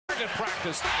at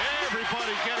practice.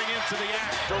 Everybody getting into the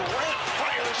act. Durant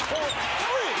fires for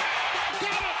three.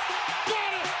 Got it!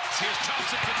 Got it! Here's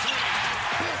Thompson for three.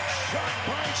 Big shot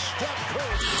by Steph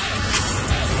Curry.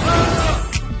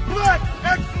 Blood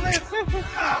excellence!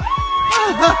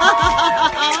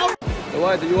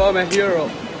 What? You are my hero.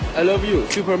 I love you,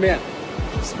 Superman.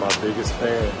 It's my biggest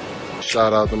fan.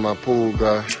 Shout out to my pool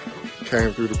guy.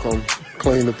 Came through to come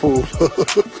clean the pool.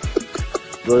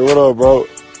 Dre, what up, bro?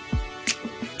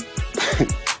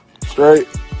 Straight.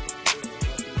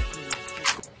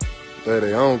 Daddy,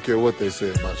 I don't care what they say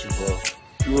about you, bro.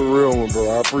 You a real one, bro.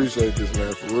 I appreciate this,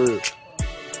 man, for real.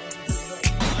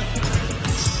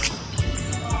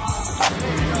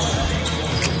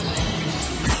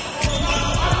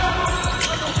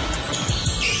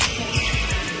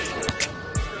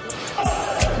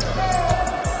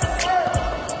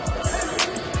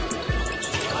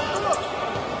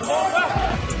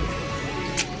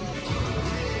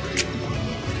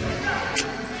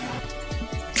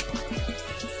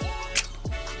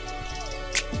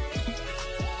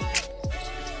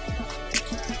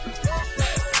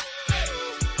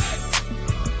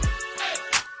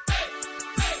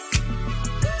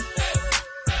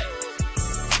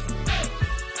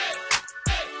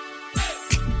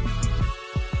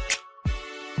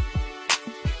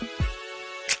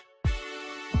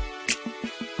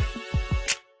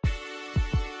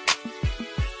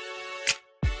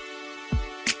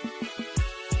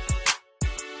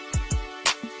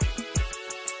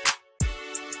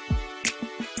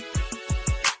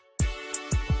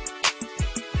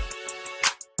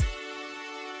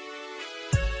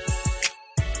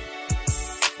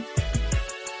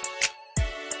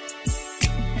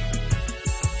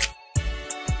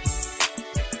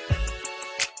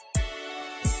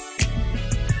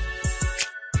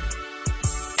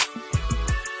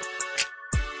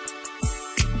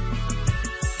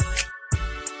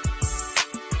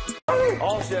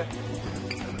 All set.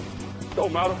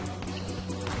 Don't matter.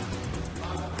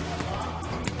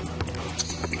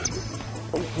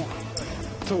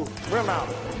 Two. Rim out.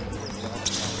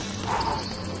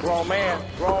 Grown man.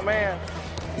 Grown man.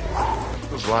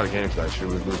 There's a lot of games last year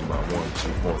we were losing by 1 or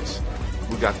 2 points.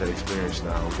 We got that experience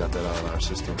now. We got that out of our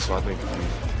system. So I think if we,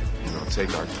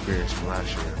 take our experience from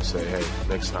last year and say, hey,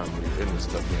 next time we're in this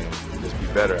tough game, just be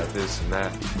better at this and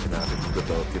that, and I think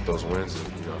we get those wins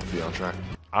and be on track.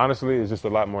 Honestly, it's just a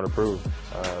lot more to prove.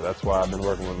 That's why I've been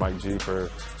working with Mike G for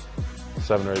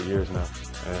 7 or 8 years now.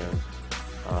 And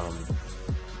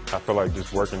I feel like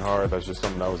just working hard, that's just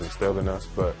something that was instilled in us.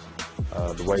 But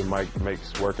the way Mike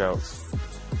makes workouts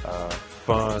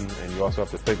fun, and you also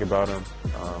have to think about them.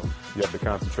 You have to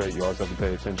concentrate. You always have to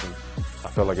pay attention. I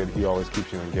feel like he always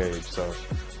keeps you engaged. So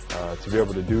to be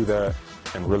able to do that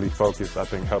and really focus, I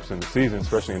think helps in the season,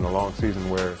 especially in the long season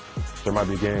where there might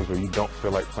be games where you don't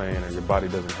feel like playing or your body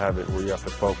doesn't have it, where you have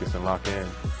to focus and lock in.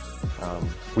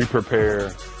 We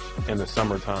prepare in the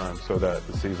summertime so that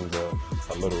the season's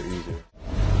a little easier.